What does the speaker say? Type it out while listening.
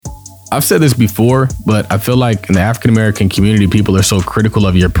I've said this before, but I feel like in the African American community, people are so critical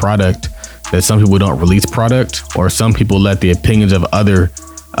of your product that some people don't release product, or some people let the opinions of others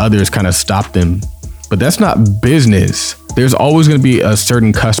kind of stop them. But that's not business. There's always going to be a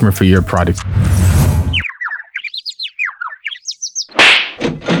certain customer for your product.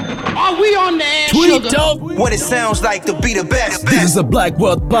 Tweet up what it sounds like to be the best. This is a Black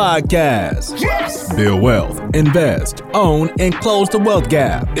Wealth Podcast. Yes. Build wealth, invest, own, and close the wealth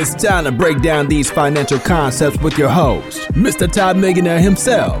gap. It's time to break down these financial concepts with your host, Mr. Todd Millionaire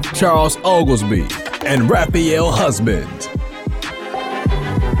himself, Charles Oglesby, and Raphael Husband.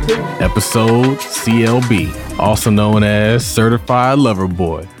 Episode CLB, also known as Certified Lover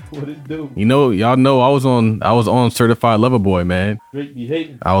Boy. What it do? You know, y'all know I was on Certified Lover Boy, man. Drake be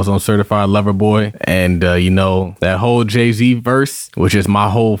hating. I was on Certified Lover Boy, and you know, that whole Jay-Z verse, which is my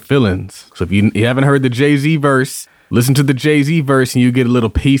whole feelings. So if you haven't heard the Jay-Z verse, listen to the Jay-Z verse and you get a little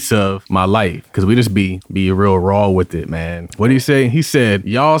piece of my life, because we just be real raw with it, man. What did he say? He said,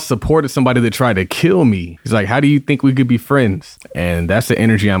 y'all supported somebody that tried to kill me. He's like, how do you think we could be friends? And that's the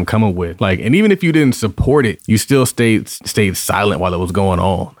energy I'm coming with. Like, and even if you didn't support it, you still stayed silent while it was going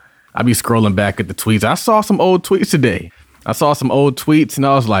on. I be scrolling back at the tweets. I saw some old tweets today. And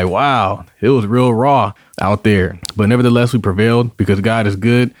I was like, wow, it was real raw out there. But nevertheless, we prevailed because God is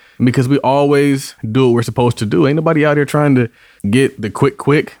good and because we always do what we're supposed to do. Ain't nobody out here trying to get the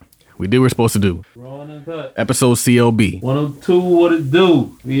quick. We did what we're supposed to do. Episode CLB. 102, what it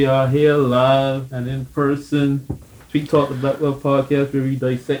do? We are here live and in person. Tweet Talk, the Black Wealth Podcast, where we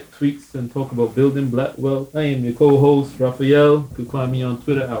dissect tweets and talk about building black wealth. I am your co-host, Raphael. You can find me on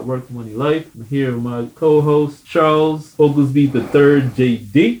Twitter at Work Money Life. I'm here with my co-host, Charles Oglesby III,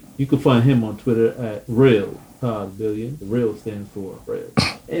 JD. You can find him on Twitter at Real Todd Billion. The Real stands for Real.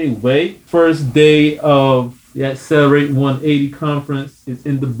 Anyway, first day of the Accelerate 180 conference is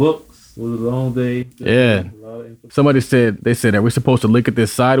in the books. It was a long day. Yeah. Somebody said, are we supposed to look at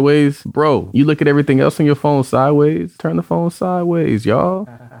this sideways? Bro, you look at everything else on your phone sideways. Turn the phone sideways, y'all.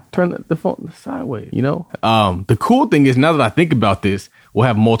 Turn the phone sideways, you know? The cool thing is, now that I think about this, we'll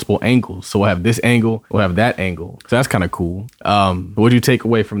have multiple angles. So we'll have this angle, we'll have that angle. So that's kind of cool. What did you take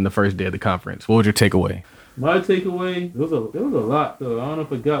away from the first day of the conference? What was your takeaway? My takeaway, there was a lot, so I don't know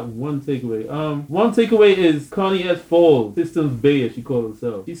if I got one takeaway. One takeaway is Connie S. Falls, Systems Bay, as she called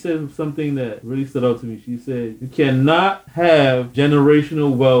herself. She said something that really stood out to me. She said, you cannot have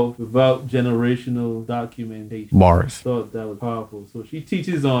generational wealth without generational documentation. Bars. I thought that was powerful. So she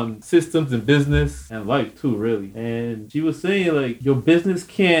teaches on systems in business and life too, really. And she was saying, like, your business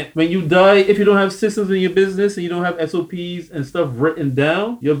can't, when you die, if you don't have systems in your business and you don't have SOPs and stuff written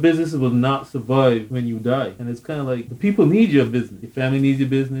down, your business will not survive when you die. And it's kind of like, the people need your business. Your family needs your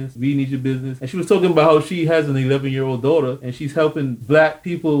business. We need your business. And she was talking about how she has an 11-year-old daughter, and she's helping black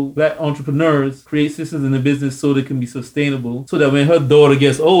people, black entrepreneurs, create systems in the business so they can be sustainable, so that when her daughter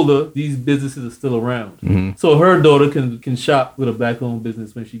gets older, these businesses are still around. Mm-hmm. So her daughter can shop with a black-owned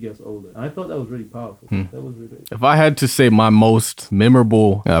business when she gets older. And I thought that was really powerful. That was really great. If I had to say my most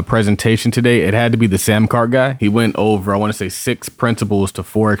memorable presentation today, it had to be the Sam Cart guy. He went over, I want to say, 6 principles to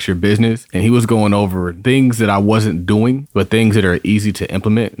Forex your business. And he was going over things that I wasn't doing, but things that are easy to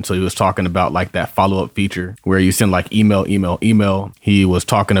implement. And so he was talking about like that follow-up feature where you send like email. He was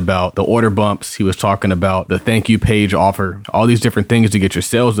talking about the order bumps. He was talking about the thank you page offer, all these different things to get your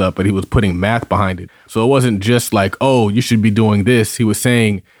sales up, but he was putting math behind it. So it wasn't just like, oh, you should be doing this. He was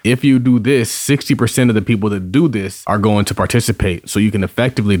saying, if you do this, 60% of the people that do this are going to participate. So you can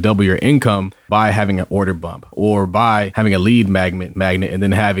effectively double your income by having an order bump or by having a lead magnet and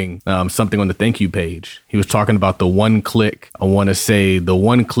then having something on the thank you page. He was talking about the one-click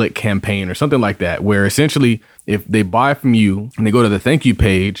campaign or something like that, where essentially if they buy from you and they go to the thank you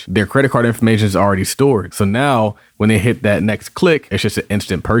page, their credit card information is already stored. So now when they hit that next click, it's just an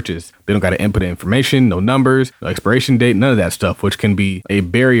instant purchase. They don't got to input information, no numbers, no expiration date, none of that stuff, which can be a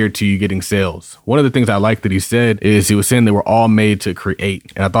barrier to you getting sales. One of the things I like that he said is he was saying they were all made to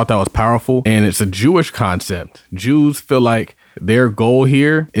create. And I thought that was powerful. And it's a Jewish concept. Jews feel like their goal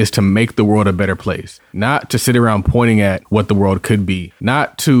here is to make the world a better place, not to sit around pointing at what the world could be,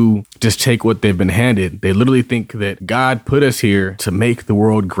 not to just take what they've been handed. They literally think that God put us here to make the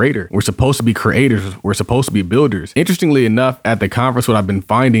world greater. We're supposed to be creators. We're supposed to be builders. Interestingly enough, at the conference, what I've been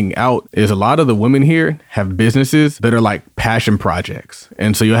finding out is a lot of the women here have businesses that are like passion projects.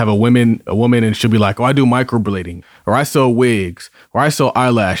 And so you'll have a woman and she'll be like, oh, I do microblading, or I sell wigs, or I sell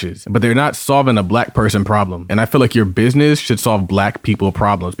eyelashes, but they're not solving a black person problem. And I feel like your business should solve black people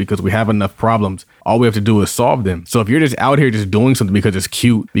problems because we have enough problems. All we have to do is solve them. So if you're just out here just doing something because it's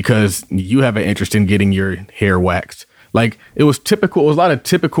cute, because you have an interest in getting your hair waxed, Like it was typical. It was a lot of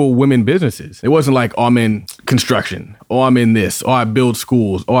typical women businesses. It wasn't like, oh, I'm in construction. Oh, I'm in this. Oh, I build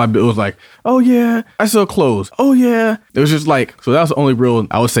schools. Oh, it was like, oh yeah, I sell clothes. Oh yeah. It was just like, so that was the only real,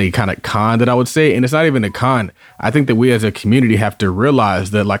 I would say, kind of con that I would say. And it's not even a con. I think that we as a community have to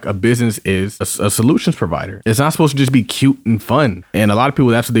realize that like a business is a solutions provider. It's not supposed to just be cute and fun. And a lot of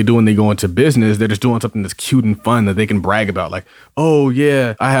people, that's what they do when they go into business. They're just doing something that's cute and fun that they can brag about. Like, oh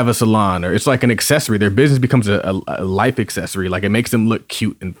yeah, I have a salon. Or it's like an accessory. Their business becomes a life accessory. Like it makes them look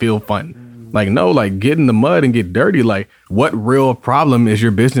cute and feel fun. Like, no, like get in the mud and get dirty. Like what real problem is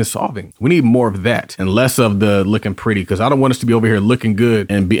your business solving? We need more of that and less of the looking pretty, because I don't want us to be over here looking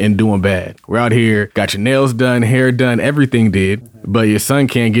good and doing bad. We're out here, got your nails done, hair done, everything did, but your son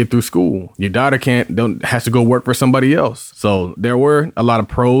can't get through school. Your daughter has to go work for somebody else. So there were a lot of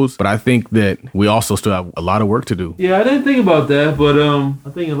pros, but I think that we also still have a lot of work to do. Yeah, I didn't think about that, but I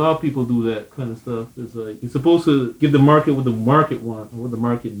think a lot of people do that kind of stuff. It's like you're supposed to give the market what the market wants, what the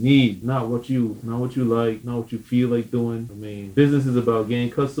market needs, not what you like, not what you feel like doing. I mean, business is about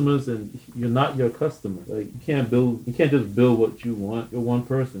gaining customers, and you're not your customer. Like you can't just build what you want. You're one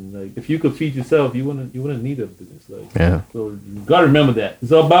person. Like if you could feed yourself, you wouldn't need a business. Like yeah. So you gotta remember that.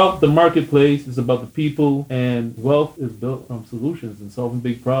 It's about the marketplace, it's about the people, and wealth is built from solutions and solving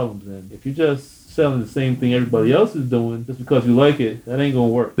big problems. And if you just selling the same thing everybody else is doing just because you like it, that ain't gonna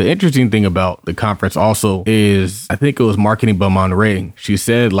work. The interesting thing about the conference also is, I think it was Marketing by Monterey. She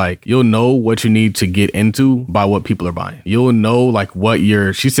said like, you'll know what you need to get into by what people are buying. You'll know like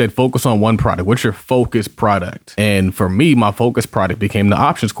she said, focus on one product. What's your focus product? And for me, my focus product became the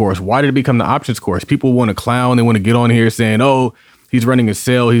options course. Why did it become the options course? People want to clown. They want to get on here saying, oh, he's running a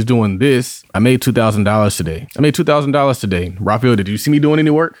sale. He's doing this. I made $2,000 today. Raphael, did you see me doing any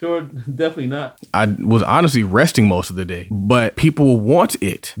work? Sure, definitely not. I was honestly resting most of the day, but people want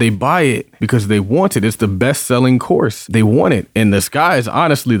it. They buy it because they want it. It's the best selling course. They want it. And the sky is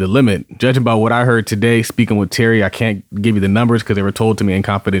honestly the limit. Judging by what I heard today, speaking with Terry, I can't give you the numbers because they were told to me in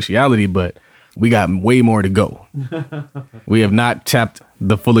confidentiality, but we got way more to go. We have not tapped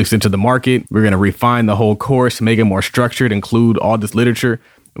the full extent of the market. We're going to refine the whole course, make it more structured, include all this literature.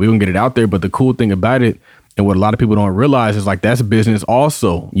 We're going to get it out there. But the cool thing about it, and what a lot of people don't realize, is like that's business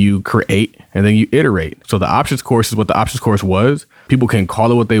also. You create and then you iterate. So the options course is what the options course was. People can call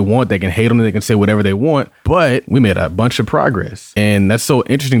it what they want. They can hate on it. They can say whatever they want. But we made a bunch of progress. And that's so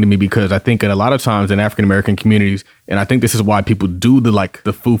interesting to me because I think in a lot of times in African-American communities, and I think this is why people do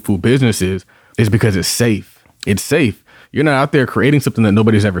the foo-foo businesses, is because it's safe. It's safe. You're not out there creating something that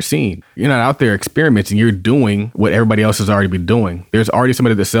nobody's ever seen. You're not out there experimenting. You're doing what everybody else has already been doing. There's already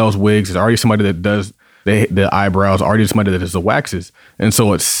somebody that sells wigs. There's already somebody that does the eyebrows, already somebody that does the waxes. And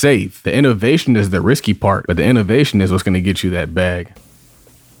so it's safe. The innovation is the risky part, but the innovation is what's going to get you that bag.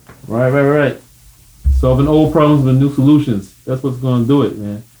 Right. Solving old problems with new solutions. That's what's going to do it,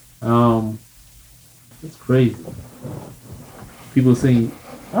 man. It's crazy. People saying,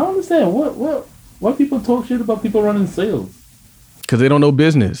 I don't understand why people talk shit about people running sales. Because they don't know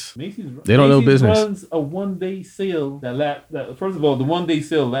business. They don't know business. Runs a one-day sale that first of all, the one-day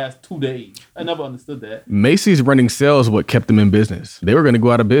sale lasts 2 days. I never understood that. Macy's running sales what kept them in business. They were going to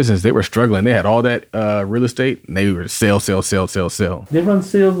go out of business. They were struggling. They had all that real estate. And they were sell. They run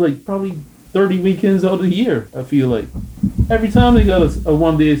sales like probably 30 weekends out of the year, I feel like. Every time they got a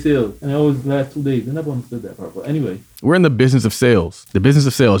one-day sale, and it always lasts 2 days. I never understood that part. But anyway. We're in the business of sales. The business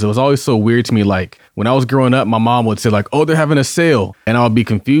of sales. It was always so weird to me. Like when I was growing up, my mom would say like, oh, they're having a sale. And I would be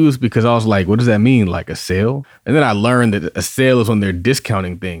confused because I was like, what does that mean? Like a sale? And then I learned that a sale is when they're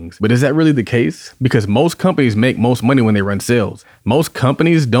discounting things. But is that really the case? Because most companies make most money when they run sales. Most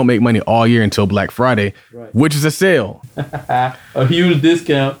companies don't make money all year until Black Friday, right, which is a sale. A huge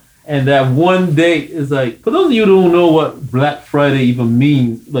discount. And that one day is like, for those of you who don't know what Black Friday even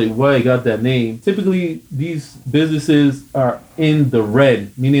means, like why it got that name, typically these businesses are in the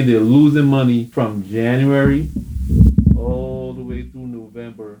red, meaning they're losing money from January all the way through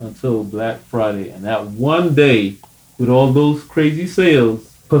November until Black Friday. And that one day with all those crazy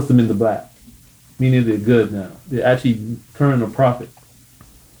sales puts them in the black, meaning they're good now. They're actually turning a profit.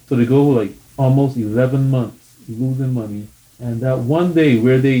 So they go like almost 11 months losing money. And that one day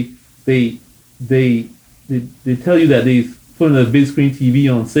where they tell you that they put a big screen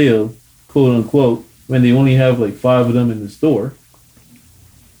TV on sale, quote unquote, when they only have like 5 of them in the store,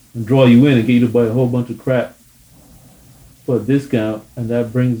 and draw you in and get you to buy a whole bunch of crap for a discount, and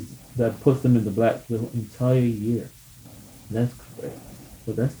that puts them in the black for the entire year. And that's crazy.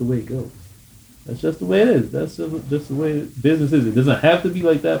 But that's the way it goes. That's just the way it is. That's just the way business is. It doesn't have to be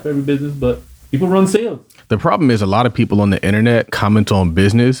like that for every business, but People run sales. The problem is a lot of people on the internet comment on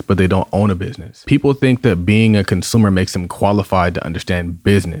business, but they don't own a business. People think that being a consumer makes them qualified to understand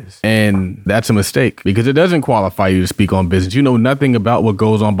business. And that's a mistake because it doesn't qualify you to speak on business. You know nothing about what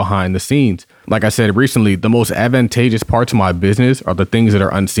goes on behind the scenes. Like I said recently, the most advantageous parts of my business are the things that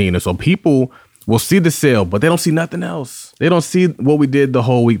are unseen. And so people will see the sale, but they don't see nothing else. They don't see what we did the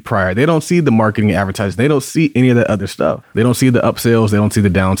whole week prior. They don't see the marketing advertising. They don't see any of that other stuff. They don't see the upsells. They don't see the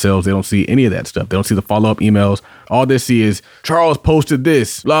downsales. They don't see any of that stuff. They don't see the follow-up emails. All they see is Charles posted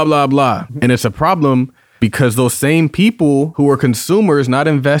this, blah, blah, blah. And it's a problem because those same people who are consumers, not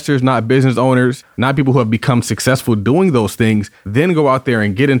investors, not business owners, not people who have become successful doing those things, then go out there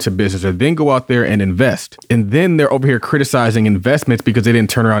and get into business or then go out there and invest. And then they're over here criticizing investments because they didn't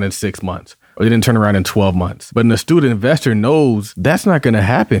turn around in 6 months. Or they didn't turn around in 12 months. But an astute investor knows that's not going to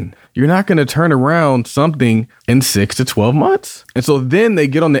happen. You're not going to turn around something in 6 to 12 months. And so then they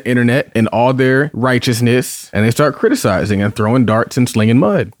get on the internet in all their righteousness and they start criticizing and throwing darts and slinging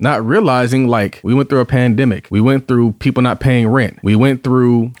mud, not realizing like we went through a pandemic. We went through people not paying rent. We went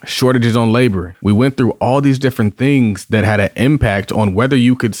through shortages on labor. We went through all these different things that had an impact on whether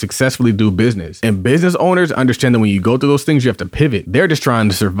you could successfully do business. And business owners understand that when you go through those things, you have to pivot. They're just trying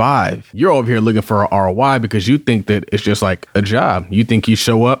to survive. You're over here looking for a ROI because you think that it's just like a job. You think you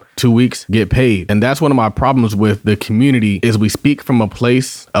show up 2 weeks, get paid. And that's one of my problems with the community is we speak from a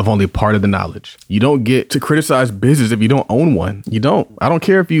place of only part of the knowledge. You don't get to criticize business if you don't own one. You don't. I don't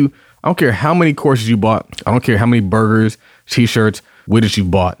care how many courses you bought. I don't care how many burgers, t-shirts, widgets you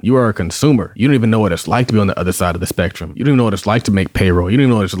bought. You are a consumer. You don't even know what it's like to be on the other side of the spectrum. You don't even know what it's like to make payroll. You don't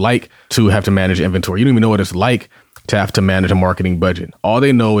even know what it's like to have to manage inventory. You don't even know what it's like to have to manage a marketing budget. All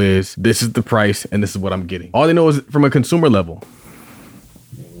they know is this is the price and this is what I'm getting. All they know is from a consumer level.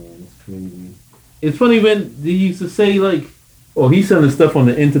 Man, it's crazy. It's funny when they used to say like, oh, he's selling stuff on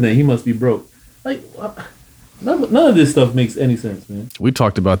the internet. He must be broke. Like, none of this stuff makes any sense, man. We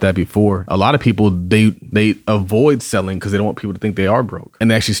talked about that before. A lot of people, they avoid selling because they don't want people to think they are broke. And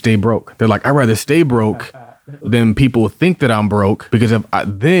they actually stay broke. They're like, I'd rather stay broke than people think that I'm broke. Because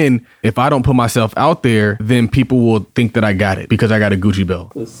if I don't put myself out there, then people will think that I got it because I got a Gucci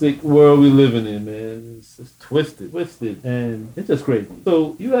belt. The sick world we living in, man. It's twisted. And it's just crazy.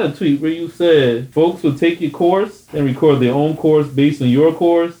 So you had a tweet where you said folks will take your course and record their own course based on your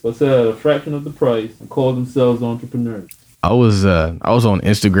course, but sell at a fraction of the price and call themselves entrepreneurs. I was on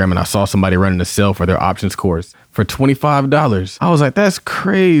Instagram and I saw somebody running a sale for their options course for $25. I was like, that's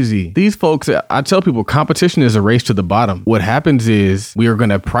crazy. These folks, I tell people competition is a race to the bottom. What happens is we are going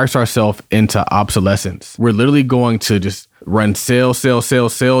to price ourselves into obsolescence. We're literally going to just run sale,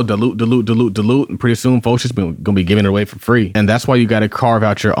 dilute. And pretty soon folks just going to be giving it away for free. And that's why you got to carve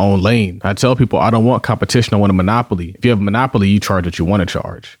out your own lane. I tell people, I don't want competition. I want a monopoly. If you have a monopoly, you charge what you want to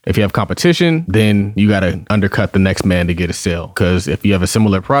charge. If you have competition, then you got to undercut the next man to get a sale. Because if you have a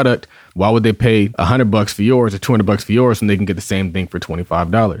similar product, why would they pay $100 for yours or $200 for yours when they can get the same thing for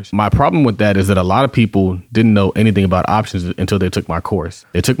 $25? My problem with that is that a lot of people didn't know anything about options until they took my course.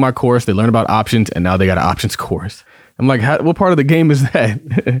 They took my course, they learned about options, and now they got an options course. I'm like, what part of the game is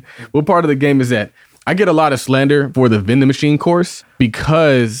that? What part of the game is that? I get a lot of slander for the vending machine course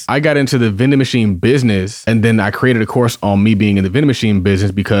because I got into the vending machine business and then I created a course on me being in the vending machine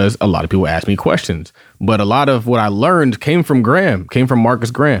business because a lot of people asked me questions. But a lot of what I learned came from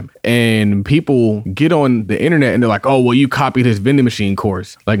Marcus Graham. And people get on the internet and they're like, oh, well, you copied his vending machine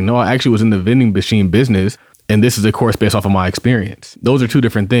course. Like, no, I actually was in the vending machine business. And this is a course based off of my experience. Those are two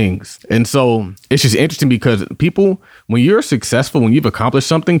different things. And so it's just interesting because people, when you're successful, when you've accomplished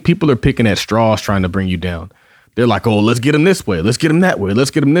something, people are picking at straws trying to bring you down. They're like, oh, let's get them this way. Let's get them that way.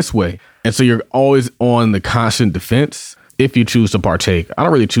 Let's get them this way. And so you're always on the constant defense if you choose to partake. I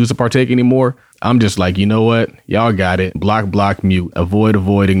don't really choose to partake anymore. I'm just like, you know what? Y'all got it. Block, mute,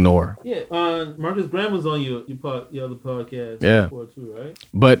 avoid, ignore. Yeah, Marcus Graham was on your other podcast before too, right?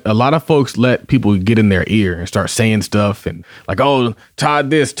 But a lot of folks let people get in their ear and start saying stuff and like, oh,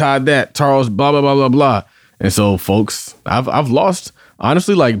 Todd this, Todd that, Charles, blah, blah, blah, blah, blah. And so folks, I've lost,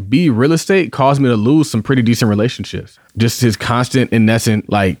 honestly, like B Real Estate caused me to lose some pretty decent relationships. Just his constant,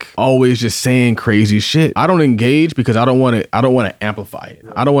 innocent, like always just saying crazy shit. I don't engage because I don't want to amplify it.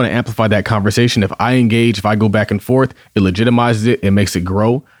 I don't want to amplify that conversation. If I engage, if I go back and forth, it legitimizes it. It makes it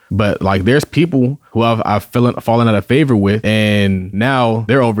grow. But like there's people who I've fallen out of favor with and now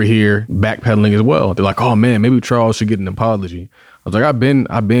they're over here backpedaling as well. They're like, oh man, maybe Charles should get an apology. I was like, I've been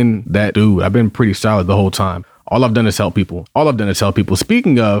that dude. I've been pretty solid the whole time. All I've done is help people.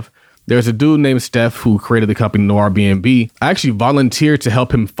 Speaking of, there's a dude named Steph who created the company Noir BNB. I actually volunteered to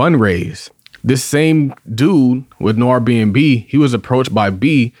help him fundraise this same dude with no Airbnb, he was approached by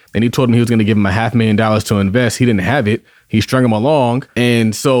B and he told him he was going to give him $500,000 to invest. He didn't have it. He strung him along.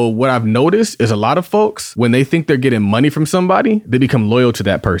 And so what I've noticed is a lot of folks, when they think they're getting money from somebody, they become loyal to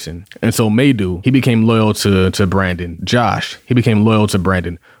that person. And so Maydu, he became loyal to Brandon. Josh, he became loyal to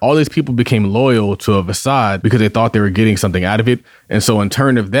Brandon. All these people became loyal to a facade because they thought they were getting something out of it. And so in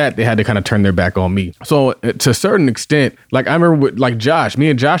turn of that, they had to kind of turn their back on me. So to a certain extent, like I remember with like Josh, me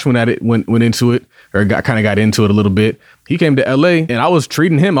and Josh went into it, or got into it a little bit. He came to LA and I was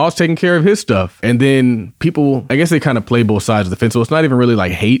treating him. I was taking care of his stuff. And then people, I guess they kind of play both sides of the fence. So it's not even really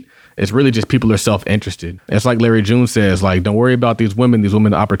like hate. It's really just people are self-interested. It's like Larry June says, like, don't worry about these women. These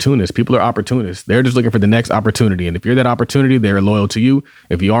women are opportunists. People are opportunists. They're just looking for the next opportunity. And if you're that opportunity, they're loyal to you.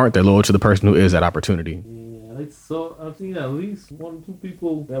 If you aren't, they're loyal to the person who is that opportunity. So I've seen at least 1 or 2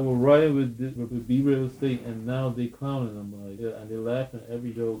 people that were riding with B Real Estate, and now they clowning them, like, and they're laughing at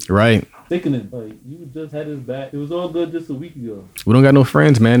every joke. Right. Sickening. Like, you just had his back. It was all good just a week ago. We don't got no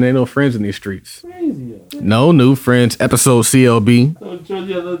friends, man. There ain't no friends in these streets. Crazy. No new friends. Episode CLB. So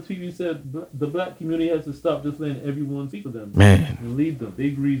Georgia, another TV said the black community has to stop just letting everyone speak for them. Man. And leave them.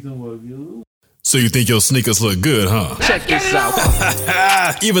 Big reason why you. So you think your sneakers look good, huh? Check this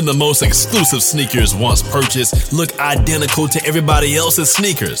out. Even the most exclusive sneakers once purchased look identical to everybody else's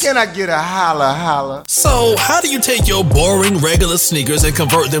sneakers. Can I get a holla holla? So how do you take your boring regular sneakers and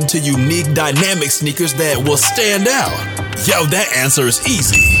convert them to unique dynamic sneakers that will stand out? Yo, that answer is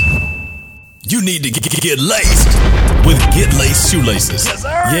easy. You need to get laced with Get Laced shoelaces. Yes, sir.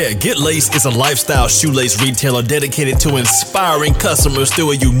 Yeah, Get Laced is a lifestyle shoelace retailer dedicated to inspiring customers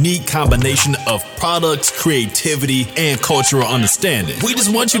through a unique combination of products, creativity, and cultural understanding. We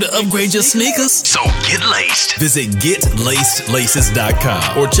just want you to upgrade your sneakers. So get laced. Visit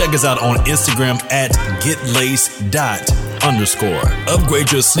getlacedlaces.com or check us out on Instagram at getlaced._.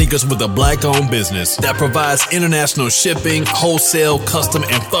 Upgrade your sneakers with a black-owned business that provides international shipping, wholesale, custom,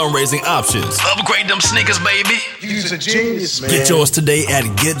 and fundraising options. Upgrade them sneakers, baby. You's a genius, man. Get yours today at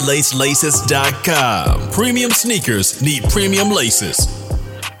getlacedlaces.com. Premium sneakers need premium laces.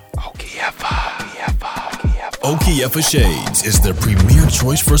 Okiyefa Shades is the premier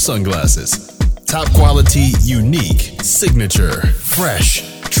choice for sunglasses. Top quality, unique, signature, fresh,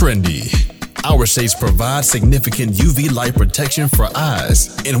 trendy. Our shades provide significant UV light protection for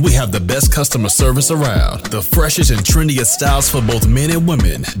eyes, and we have the best customer service around. The freshest and trendiest styles for both men and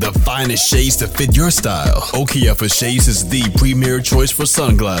women. The finest shades to fit your style. Okiyefa Shades is the premier choice for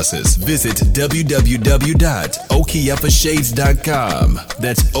sunglasses. Visit www.okiyefashades.com.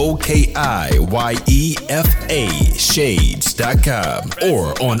 That's OKIYEFA Shades.com.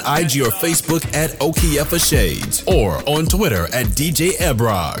 Or on IG or Facebook at Okiyefa Shades. Or on Twitter at DJ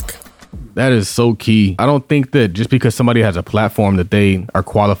Ebrock. That is so key. I don't think that just because somebody has a platform that they are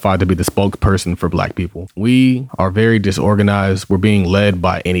qualified to be the spokesperson for black people. We are very disorganized. We're being led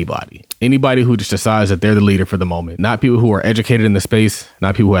by anybody. Anybody who just decides that they're the leader for the moment. Not people who are educated in the space,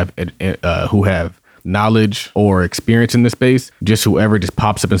 not people who have knowledge or experience in the space, just whoever just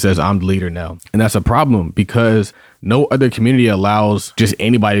pops up and says, I'm the leader now. And that's a problem because no other community allows just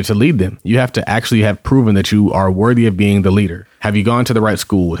anybody to lead them. You have to actually have proven that you are worthy of being the leader. Have you gone to the right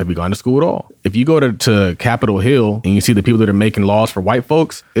school? Have you gone to school at all? If you go to Capitol Hill and you see the people that are making laws for white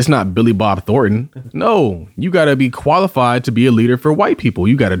folks, it's not Billy Bob Thornton. No, you got to be qualified to be a leader for white people.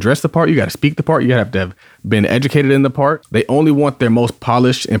 You got to dress the part. You got to speak the part. You have to have been educated in the part. They only want their most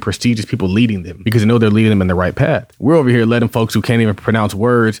polished and prestigious people leading them because they know they're leading them in the right path. We're over here letting folks who can't even pronounce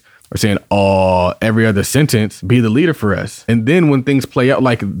words or saying, oh, every other sentence, be the leader for us. And then when things play out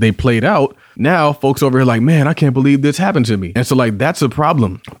like they played out, now folks over here like, man, I can't believe this happened to me. And so like, that's a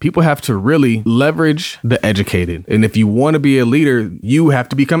problem. People have to really leverage the educated. And if you want to be a leader, you have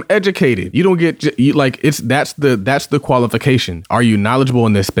to become educated. You don't get that's the qualification. Are you knowledgeable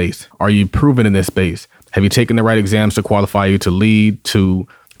in this space? Are you proven in this space? Have you taken the right exams to qualify you to lead, to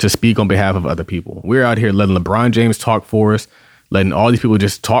speak on behalf of other people? We're out here letting LeBron James talk for us, letting all these people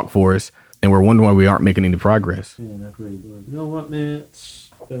just talk for us, and we're wondering why we aren't making any progress. Yeah, that's great. You know what, man?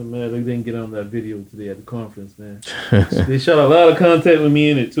 Kind of mad they didn't get on that video today at the conference, man. They shot a lot of content with me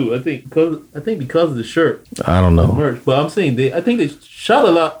in it too. I think because of the shirt. I don't know. Merch. But I'm saying they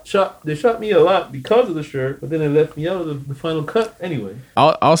shot me a lot because of the shirt, but then they left me out of the final cut anyway.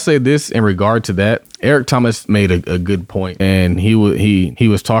 I'll say this in regard to that. Eric Thomas made a good point, and he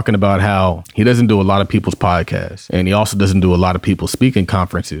was talking about how he doesn't do a lot of people's podcasts, and he also doesn't do a lot of people's speaking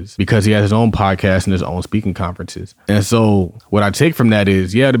conferences because he has his own podcast and his own speaking conferences. And so what I take from that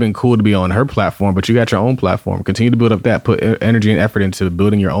is, yeah, it'd have been cool to be on her platform, but you got your own platform. Continue to build up that. Put energy and effort into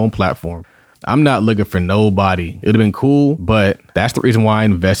building your own platform. I'm not looking for nobody. It'd have been cool, but that's the reason why I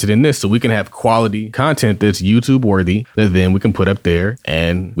invested in this. So we can have quality content that's YouTube worthy that then we can put up there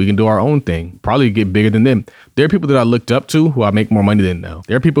and we can do our own thing. Probably get bigger than them. There are people that I looked up to who I make more money than now.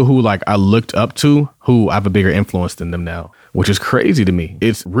 There are people who like I looked up to who I have a bigger influence than them now, which is crazy to me.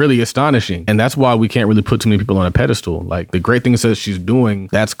 It's really astonishing. And that's why we can't really put too many people on a pedestal. Like the great things that she's doing,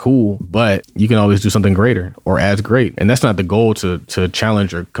 that's cool, but you can always do something greater or as great. And that's not the goal to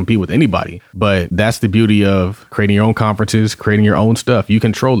challenge or compete with anybody, but that's the beauty of creating your own conferences, creating your own stuff. You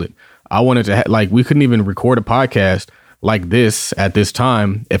control it. I wanted to we couldn't even record a podcast like this at this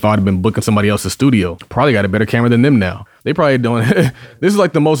time if I'd have been booking somebody else's studio. Probably got a better camera than them now. They probably don't. This is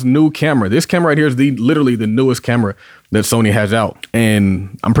like the most new camera. This camera right here is literally the newest camera that Sony has out.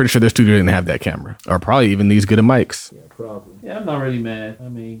 And I'm pretty sure their studio didn't have that camera or probably even these good of mics. Yeah, probably. Yeah, I'm not really mad. I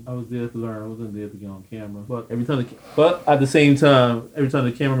mean, I was there to learn. I wasn't there to get on camera. But at the same time, every time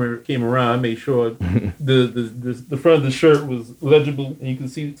the camera came around, I made sure the front of the shirt was legible and you can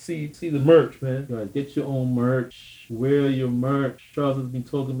see the merch, man. You gotta get your own merch. Wear your merch. Charles has been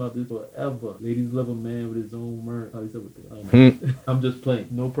talking about this forever. Ladies love a man with his own merch. I'm just playing.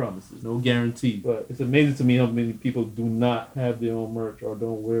 No promises. No guarantee. But it's amazing to me how many people do not have their own merch or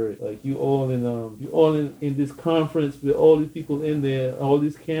don't wear it. Like you all in this conference with all these people in there, all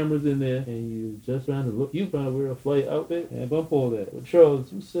these cameras in there, and you just trying to look. You trying to wear a flight outfit and bump all that. But Charles,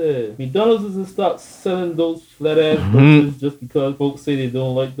 you said McDonald's doesn't stop selling those flat ass burgers just because folks say they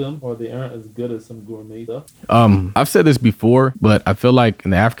don't like them or they aren't as good as some gourmet stuff. I've said this before, but I feel like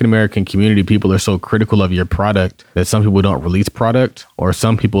in the African American community, people are so critical of your product that some people don't release product, or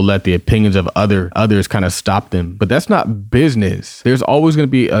some people let the opinions of others kind of stop them. But that's not business. There's always going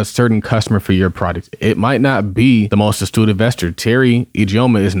to be a certain customer for your product. It might not be the most astute investor. Terry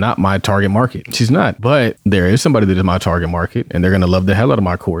Ijeoma is not my target market. She's not. But there is somebody that is my target market, and they're going to love the hell out of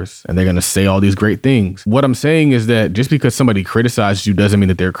my course, and they're going to say all these great things. What I'm saying is that just because somebody criticizes you doesn't mean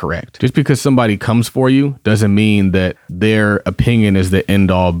that they're correct. Just because somebody comes for you doesn't mean that their opinion is the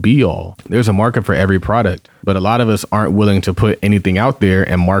end all be all. There's a market for every product, but a lot of us aren't willing to put anything out there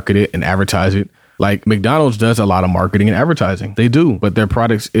and market it and advertise it. Like McDonald's does a lot of marketing and advertising. They do, but their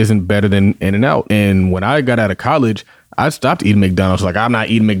products isn't better than In-N-Out. And when I got out of college, I stopped eating McDonald's. Like, I'm not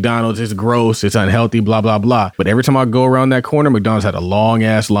eating McDonald's. It's gross. It's unhealthy, blah, blah, blah. But every time I go around that corner, McDonald's had a long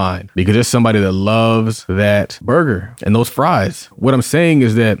ass line because there's somebody that loves that burger and those fries. What I'm saying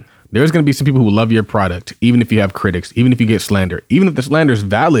is that there's going to be some people who love your product, even if you have critics, even if you get slander, even if the slander is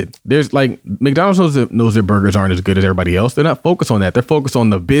valid. There's like McDonald's knows their burgers aren't as good as everybody else. They're not focused on that. They're focused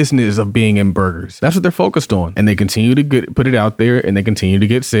on the business of being in burgers. That's what they're focused on. And they continue to put it out there, and they continue to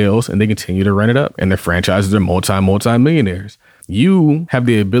get sales, and they continue to run it up. And their franchises are multi-millionaires. You have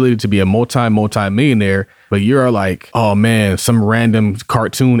the ability to be a multi-millionaire, but you're like, oh man, some random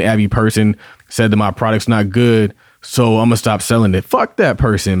cartoon Abby person said that my product's not good, so I'm gonna stop selling it. Fuck that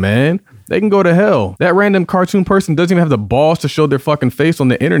person, man. They can go to hell. That random cartoon person doesn't even have the balls to show their fucking face on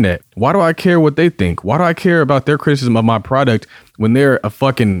the internet. Why do I care what they think? Why do I care about their criticism of my product when they're a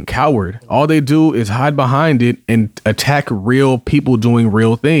fucking coward? All they do is hide behind it and attack real people doing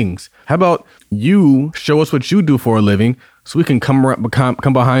real things. How about you show us what you do for a living so we can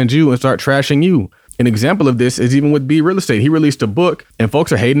come behind you and start trashing you? An example of this is even with B Real Estate. He released a book and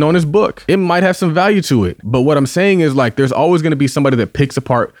folks are hating on his book. It might have some value to it. But what I'm saying is like, there's always going to be somebody that picks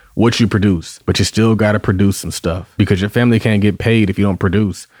apart what you produce, but you still got to produce some stuff because your family can't get paid if you don't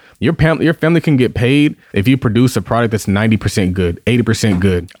produce. Your family can get paid if you produce a product that's 90% good, 80%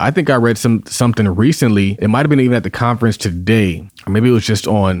 good. I think I read something recently. It might have been even at the conference today, or maybe it was just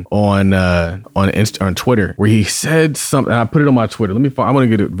on Twitter, where he said something. I put it on my Twitter. I want to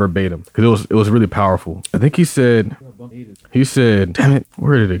get it verbatim because it was really powerful. I think he said, damn it,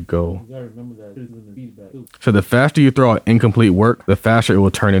 where did it go? So the faster you throw out incomplete work, the faster it will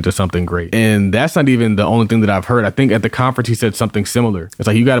turn into something great. And that's not even the only thing that I've heard. I think at the conference he said something similar. It's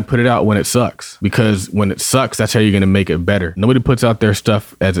like you got to put it out when it sucks, because when it sucks, that's how you're going to make it better. Nobody puts out their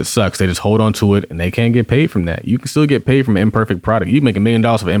stuff as it sucks. They just hold on to it and they can't get paid from that. You can still get paid from an imperfect product. You make $1 million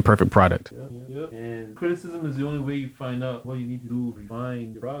of an imperfect product. Yep. And criticism is the only way you find out what you need to do to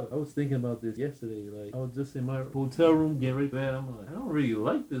refine your product. I was thinking about this yesterday. Like, I was just in my hotel room getting ready for bed. I'm like, I don't really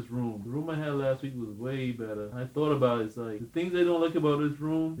like this room. The room I had last week was way better. And I thought about it. It's like, the things I don't like about this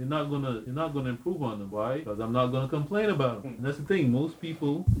room, you're not gonna improve on them. Why? Because I'm not gonna complain about them. And that's the thing. Most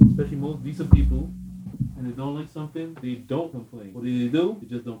people, especially most decent people, and they don't like something, they don't complain. What do? They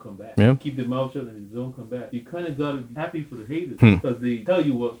just don't come back. Yeah. Keep their mouth shut and they don't come back. You kind of got to be happy for the haters because they tell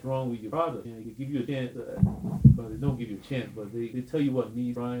you what's wrong with your product and they give you a chance. but they don't give you a chance. But they tell you what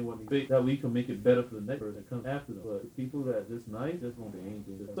needs, trying what needs, that we can make it better for the next person that comes after them. But the people that just nice, just won't be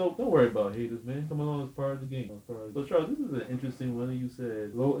anything. So don't worry about haters, man. Come along as part of the game. So Charles, this is an interesting one. You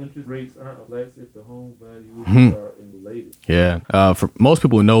said low interest rates aren't less if the home values are related. Yeah. For most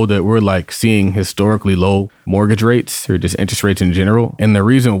people know that we're like seeing historically low mortgage rates or just interest rates in general. And the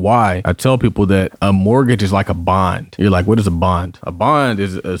reason why I tell people that a mortgage is like a bond. You're like, what is a bond? A bond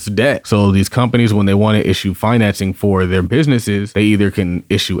is debt. So these companies, when they want to issue financing for their businesses, they either can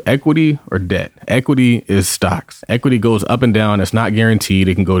issue equity or debt. Equity is stocks. Equity goes up and down. It's not guaranteed.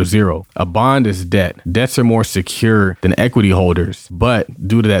 It can go to zero. A bond is debt. Debts are more secure than equity holders, but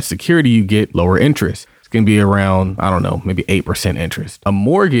due to that security, you get lower interest. Can be around, I don't know, maybe 8% interest. A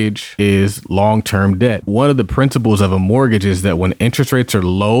mortgage is long-term debt. One of the principles of a mortgage is that when interest rates are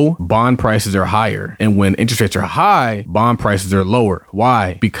low, bond prices are higher. And when interest rates are high, bond prices are lower.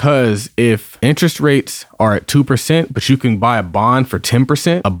 Why? Because if interest rates are at 2%, but you can buy a bond for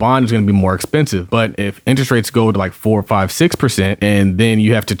 10%, a bond is going to be more expensive. But if interest rates go to like 4, 5, 6%, and then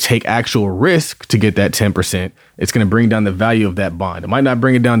you have to take actual risk to get that 10%, it's going to bring down the value of that bond. It might not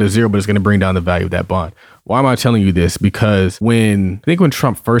bring it down to zero, but it's going to bring down the value of that bond. Why am I telling you this? Because I think when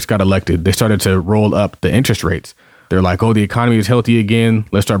Trump first got elected, they started to roll up the interest rates. They're like, oh, the economy is healthy again.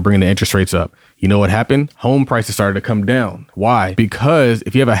 Let's start bringing the interest rates up. You know what happened? Home prices started to come down. Why? Because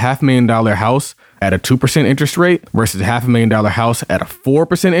if you have a $500,000 house at a 2% interest rate versus a $500,000 house at a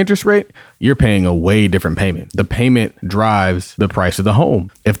 4% interest rate, you're paying a way different payment. The payment drives the price of the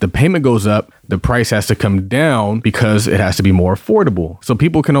home. If the payment goes up, the price has to come down because it has to be more affordable. So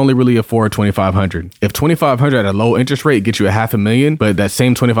people can only really afford $2,500. If $2,500 at a low interest rate gets you $500,000, but that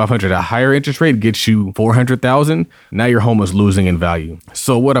same $2,500 at a higher interest rate gets you $400,000, now your home is losing in value.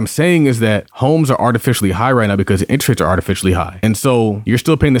 So what I'm saying is that homes are artificially high right now because interest rates are artificially high. And so you're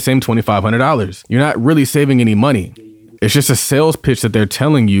still paying the same $2,500. You're not really saving any money. It's just a sales pitch that they're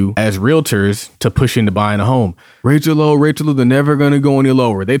telling you as realtors to push into buying a home. Rates are low, they're never going to go any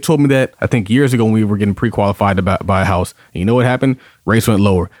lower. They told me that, I think, years ago when we were getting pre-qualified to buy a house. And you know what happened? Rates went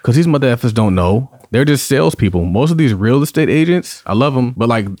lower because these mother effers don't know. They're just salespeople. Most of these real estate agents, I love them, but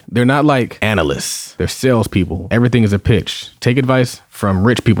like they're not like analysts. They're salespeople. Everything is a pitch. Take advice from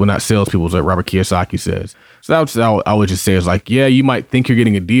rich people, not salespeople, is what Robert Kiyosaki says. So that's what I would just say is like, yeah, you might think you're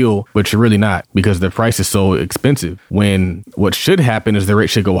getting a deal, but you're really not because the price is so expensive. When what should happen is the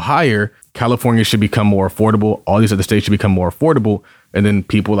rate should go higher. California should become more affordable. All these other states should become more affordable. And then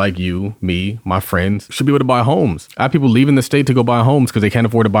people like you, me, my friends should be able to buy homes. I have people leaving the state to go buy homes because they can't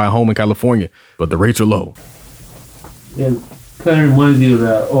afford to buy a home in California, but the rates are low. Yeah, kind of reminds you of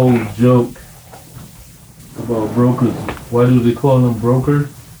that old joke about brokers. Why do they call them brokers?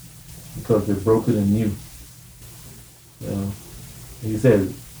 Because they're broker than you. You know, like you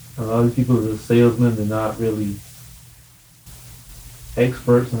said, a lot of people are salesmen. They're not really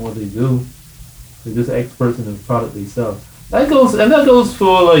experts in what they do. They're just experts in the product they sell. That goes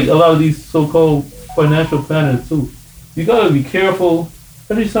for like a lot of these so-called financial planners too. You gotta be careful,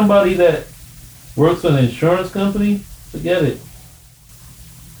 especially somebody that works for an insurance company. Forget it.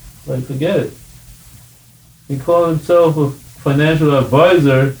 Like, forget it. They call themselves a financial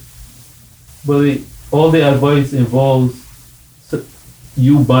advisor, but all the advice involves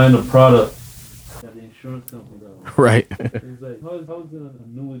you buying a product that the insurance company does. Right. It's like, how is an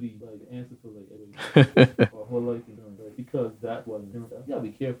annuity like the answer for like everything or whole life insurance? Right? Because that wasn't. You gotta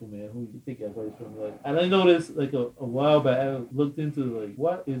be careful, man, who you take advice from. Like, and I noticed like a while back, I looked into like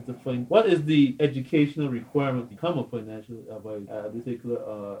what is the educational requirement to become a financial advisor at a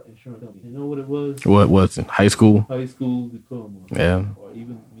particular insurance company. You know what it was? What was it? High school? High school diploma. Yeah. Or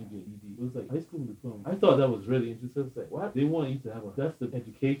even maybe an ED. It was like high school diploma. I thought that was really interesting. It's like, what? They want you to have that's the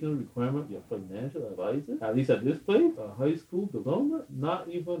educational requirement. You're a financial advisor. At least at this place, a high school diploma, not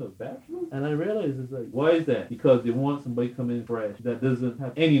even a bachelor. And I realized it's like, why is that? Because they want somebody come in fresh that doesn't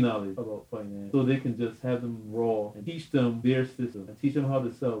have any knowledge about finance, so they can just have them raw and teach them their system and teach them how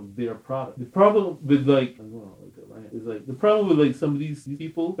to sell their product. The problem with like, it's like the problem with like some of these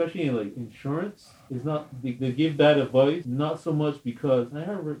people, especially in like insurance, is not they give bad advice, not so much because I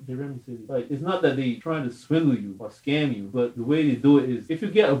heard Jeremy say like it's not that they trying to swindle you or scam you, but the way they do it is if you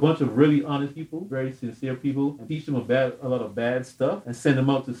get a bunch of really honest people, very sincere people, and teach them a lot of bad stuff and send them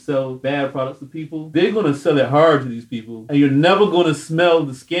out to sell bad products to people, they're gonna sell it hard to these people, and you're never gonna smell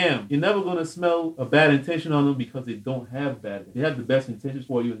the scam. You're never gonna smell a bad intention on them because they don't have bad. They have the best intentions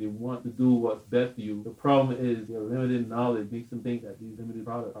for you and they want to do what's best for you. The problem is they're limited knowledge makes them think that these limited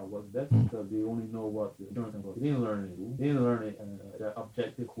products are what's best because they only know what the insurance company. They didn't learn it. They didn't learn it that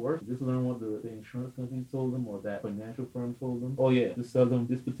objective course. They just learn what the insurance company told them or that financial firm told them. Oh yeah, just sell them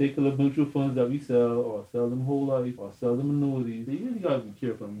this particular mutual funds that we sell, or sell them whole life, or sell them annuities. So you really gotta be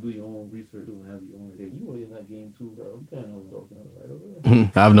careful and do your own research and have your own idea. You were in that game too, bro. You kind of know what I'm talking about, right over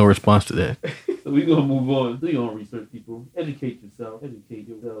there. I have no response to that. So we're gonna move on. Do your own research, people. Educate yourself.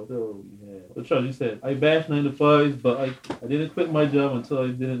 So yeah. But Charles, you said I bashed 9 to 5s, but I didn't quit my job until I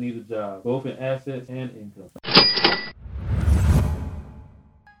didn't need a job, both in assets and income.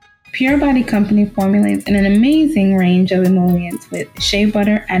 Pure Body Company formulates an amazing range of emollients with shea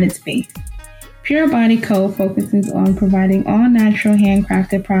butter at its base. Pure Body Co. focuses on providing all-natural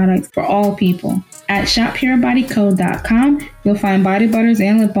handcrafted products for all people. At shoppureBodyCo.com, you'll find body butters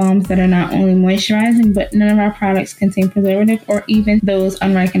and lip balms that are not only moisturizing, but none of our products contain preservatives or even those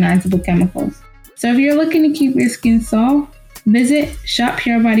unrecognizable chemicals. So if you're looking to keep your skin soft, visit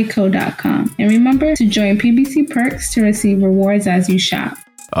shoppureBodyCo.com. And remember to join PBC Perks to receive rewards as you shop.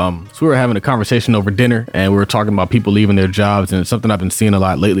 So we were having a conversation over dinner and we were talking about people leaving their jobs, and something I've been seeing a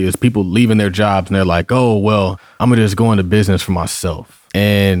lot lately is people leaving their jobs and they're like, oh, well, I'm gonna just go into business for myself.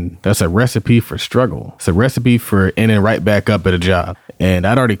 And that's a recipe for struggle. It's a recipe for ending right back up at a job. And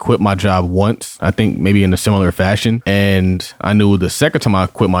I'd already quit my job once, I think maybe in a similar fashion. And I knew the second time I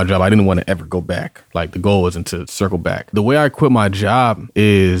quit my job, I didn't want to ever go back. Like the goal wasn't to circle back. The way I quit my job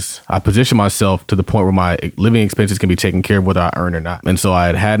is I position myself to the point where my living expenses can be taken care of whether I earn or not. And so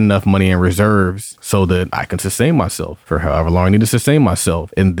I had enough money in reserves so that I can sustain myself for however long I need to sustain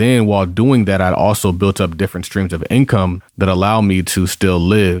myself. And then while doing that, I'd also built up different streams of income that allow me to still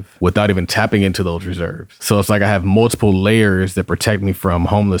live without even tapping into those reserves. So it's like I have multiple layers that protect me from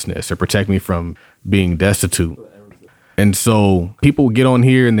homelessness or protect me from being destitute. And so people get on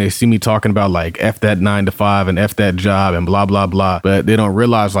here and they see me talking about like F that 9 to 5 and F that job and blah, blah, blah. But they don't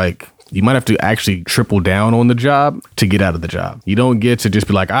realize like you might have to actually triple down on the job to get out of the job. You don't get to just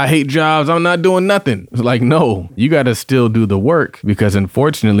be like, I hate jobs, I'm not doing nothing. It's like, no, you got to still do the work because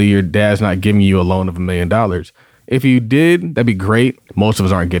unfortunately your dad's not giving you a loan of $1 million. If you did, that'd be great. Most of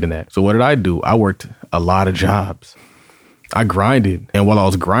us aren't getting that. So what did I do? I worked a lot of jobs. I grinded. And while I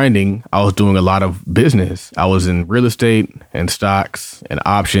was grinding, I was doing a lot of business. I was in real estate and stocks and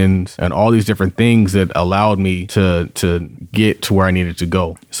options and all these different things that allowed me to get to where I needed to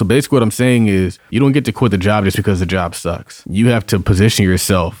go. So basically what I'm saying is you don't get to quit the job just because the job sucks. You have to position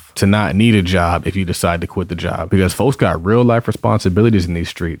yourself to not need a job if you decide to quit the job, because folks got real life responsibilities in these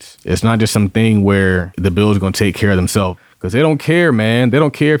streets. It's not just something where the bills are going to take care of themselves. Because they don't care, man. They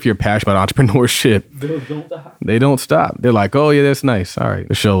don't care if you're passionate about entrepreneurship. They don't stop. They're like, oh, yeah, that's nice. All right,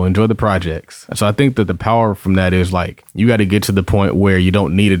 the show, enjoy the projects. So I think that the power from that is like, you got to get to the point where you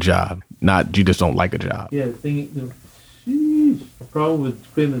don't need a job, not you just don't like a job. Yeah, the problem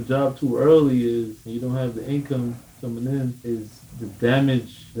with quitting a job too early is you don't have the income coming in is the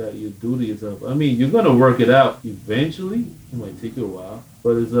damage that you do to yourself. I mean, you're going to work it out eventually. It might take you a while.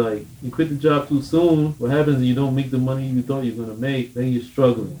 But it's like, you quit the job too soon, what happens is you don't make the money you thought you were going to make, then you're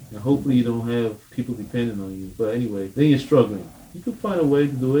struggling. And hopefully you don't have people depending on you. But anyway, then you're struggling. You could find a way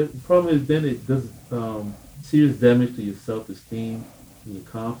to do it. The problem is then it does serious damage to your self-esteem and your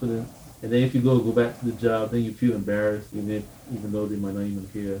confidence. And then if you go back to the job, then you feel embarrassed, even though they might not even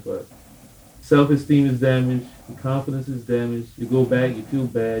care. But self-esteem is damaged, your confidence is damaged, you go back, you feel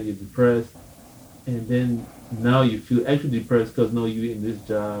bad, you're depressed, and then now you feel actually depressed because now you're in this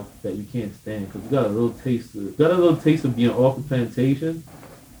job that you can't stand because you got a little taste of being off the plantation,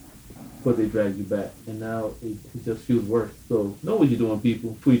 but they drag you back, and now it just feels worse. So know what you're doing,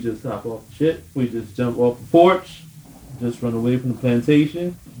 people. Before you just hop off the shit, before you just jump off the porch, just run away from the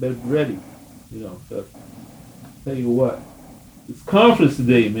plantation, better be ready. So tell you what, it's conference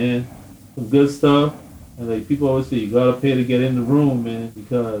today, man. Some good stuff. And like people always say, you gotta pay to get in the room, man,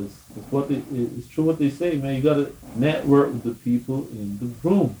 because it's true what they say, man. You gotta network with the people in the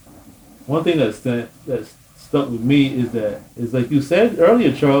room. One thing that's stuck with me is like you said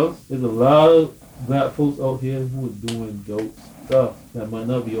earlier, Charles. There's a lot of black folks out here who are doing dope stuff that might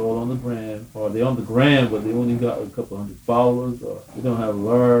not be all on the gram, or they're on the gram but they only got a couple hundred followers, or they don't have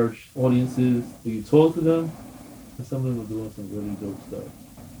large audiences. But you talk to them, and some of them are doing some really dope stuff,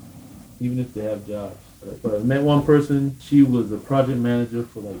 even if they have jobs. But I met one person, she was a project manager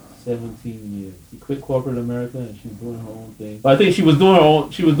for like 17 years. She quit corporate America and she's doing her own thing. But I think she was doing her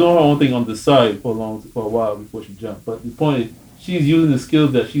own thing on the side for a while before she jumped. But the point is, she's using the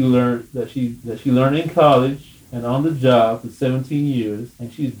skills that she learned in college and on the job for 17 years,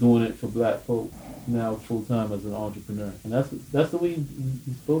 and she's doing it for black folk. now full time as an entrepreneur. And that's the way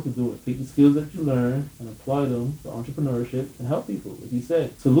you're supposed to do it. Take the skills that you learn and apply them to entrepreneurship and help people. Like you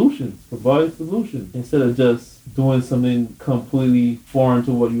said, solutions, provide solutions instead of just doing something completely foreign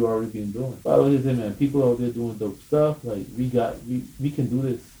to what you already been doing. By the way, man, people out there doing dope stuff. Like we can do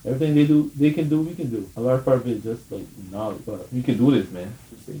this. Everything they can do, we can do. A large part of it is just like knowledge, but we can do this, man.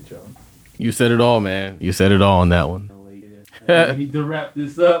 You said it all, man. You said it all on that one. I need to wrap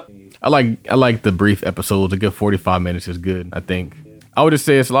this up. I like the brief episodes. A good 45 minutes is good, I think. I would just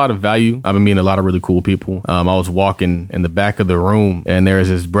say it's a lot of value. I've been meeting a lot of really cool people. I was walking in the back of the room and there's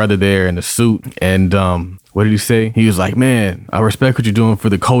this brother there in a suit and what did he say? He was like, man, I respect what you're doing for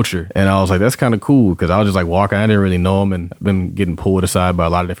the culture. And I was like, that's kind of cool because I was just like walking. I didn't really know him and I've been getting pulled aside by a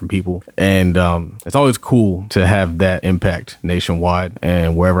lot of different people. And it's always cool to have that impact nationwide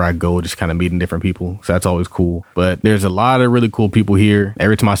and wherever I go, just kind of meeting different people. So that's always cool. But there's a lot of really cool people here.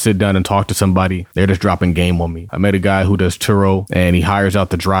 Every time I sit down and talk to somebody, they're just dropping game on me. I met a guy who does Turo and he hires out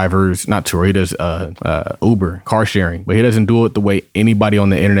the drivers. Not Turo, he does Uber, car sharing. But he doesn't do it the way anybody on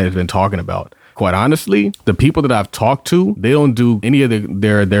the internet has been talking about. Quite honestly, the people that I've talked to, they don't do any of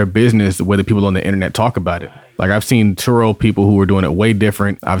their business the way the people on the internet talk about it. Like I've seen Turo people who are doing it way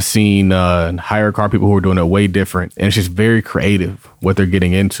different. I've seen hire car people who are doing it way different. And it's just very creative what they're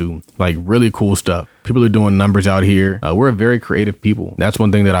getting into. Like really cool stuff. People are doing numbers out here. We're a very creative people. That's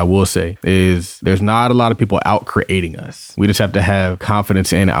one thing that I will say is there's not a lot of people out creating us. We just have to have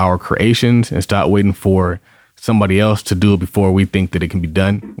confidence in our creations and stop waiting for somebody else to do it before we think that it can be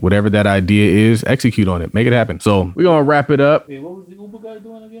done. Whatever that idea is, execute on it. Make it happen. So we're going to wrap it up. Hey, what was the Uber guy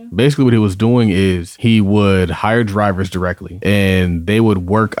doing again? Basically what he was doing is he would hire drivers directly and they would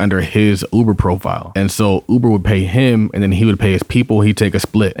work under his Uber profile. And so Uber would pay him and then he would pay his people. He'd take a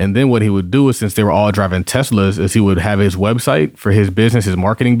split. And then what he would do is since they were all driving Teslas is he would have his website for his business, his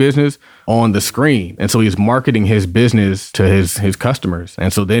marketing business on the screen. And so he's marketing his business to his customers.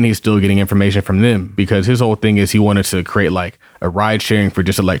 And so then he's still getting information from them because his whole thing is he wanted to create like a ride sharing for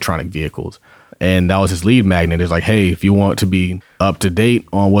just electronic vehicles. And that was his lead magnet. It's like, hey, if you want to be up to date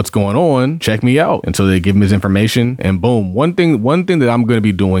on what's going on, check me out. And so they give him his information and boom. One thing that I'm going to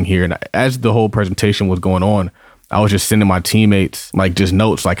be doing here, and as the whole presentation was going on, I was just sending my teammates like just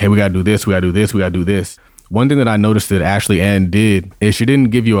notes like, hey, we got to do this, we got to do this, we got to do this. One thing that I noticed that Ashley Ann did is she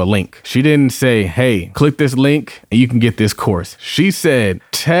didn't give you a link. She didn't say, hey, click this link and you can get this course. She said,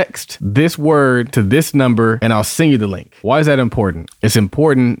 text this word to this number and I'll send you the link. Why is that important? It's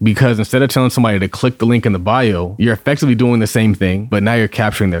important because instead of telling somebody to click the link in the bio, you're effectively doing the same thing, but now you're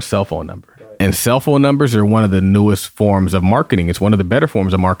capturing their cell phone number. And cell phone numbers are one of the newest forms of marketing. It's one of the better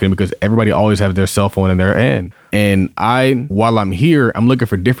forms of marketing because everybody always has their cell phone in their hand. And while I'm here, I'm looking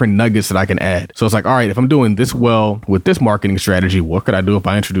for different nuggets that I can add. So it's like, all right, if I'm doing this well with this marketing strategy, what could I do if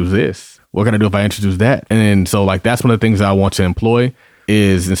I introduce this? What can I do if I introduce that? And then, so like, that's one of the things that I want to employ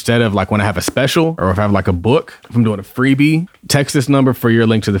is instead of like when I have a special or if I have like a book, if I'm doing a freebie, text this number for your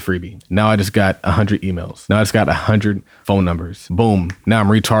link to the freebie. Now I just got 100 emails. Now I just got 100 phone numbers. Boom. Now I'm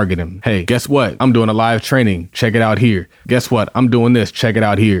retargeting. Hey, guess what? I'm doing a live training. Check it out here. Guess what? I'm doing this. Check it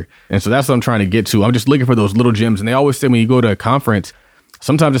out here. And so that's what I'm trying to get to. I'm just looking for those little gems. And they always say when you go to a conference,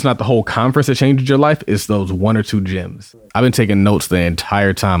 sometimes it's not the whole conference that changes your life. It's those one or two gems. I've been taking notes the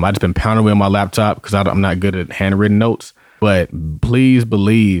entire time. I just been pounding away on my laptop because I'm not good at handwritten notes. But please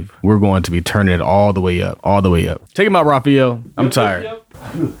believe we're going to be turning it all the way up, all the way up. Take him out, Raphael. I'm tired.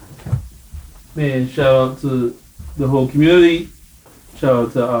 Man, shout out to the whole community. Shout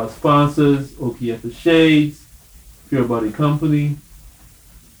out to our sponsors, OKF The Shades, Pure Body Company,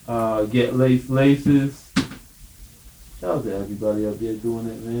 Get Lace Laces. Shout out to everybody out there doing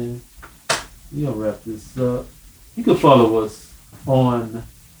it, man. We gonna wrap this up. You can follow us on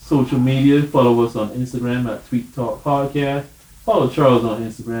social media. Follow us on Instagram at Tweet Talk Podcast. Follow Charles on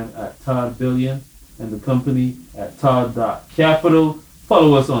Instagram at Todd Billion and the company at Todd.Capital.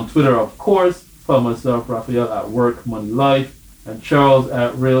 Follow us on Twitter, of course. Follow myself, Raphael, at Work Money Life, and Charles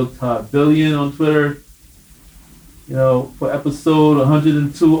at Real Todd Billion on Twitter. You know, for episode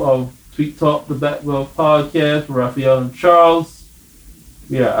 102 of Tweet Talk, the Black Wealth Podcast, for Raphael and Charles.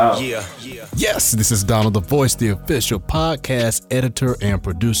 We are out. Yeah. Yes, this is Donald the Voice, the official podcast editor and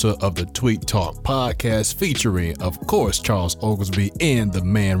producer of the Tweet Talk Podcast, featuring, of course, Charles Oglesby and the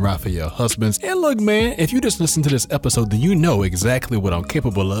man Raphael Husbands. And look, man, if you just listen to this episode, then you know exactly what I'm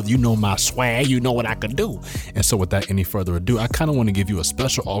capable of. You know my swag. You know what I can do. And so without any further ado, I kind of want to give you a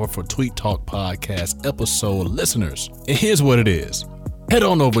special offer for Tweet Talk Podcast episode listeners. And here's what it is. Head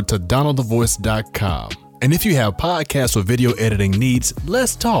on over to DonaldTheVoice.com. And if you have podcast or video editing needs,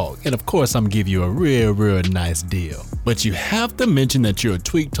 let's talk. And of course, I'm gonna give you a real nice deal. But you have to mention that you're a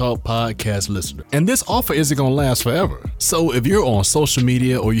Tweet Talk podcast listener. And this offer isn't gonna last forever. So if you're on social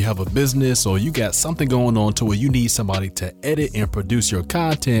media or you have a business or you got something going on to where you need somebody to edit and produce your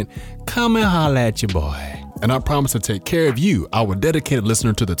content, come and holla at your boy. And I promise to take care of you, our dedicated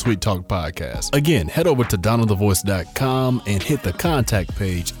listener to the Tweet Talk podcast. Again, head over to donaldthevoice.com and hit the contact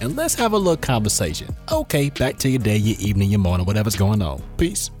page and let's have a little conversation. Okay, back to your day, your evening, your morning, whatever's going on.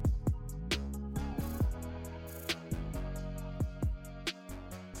 Peace.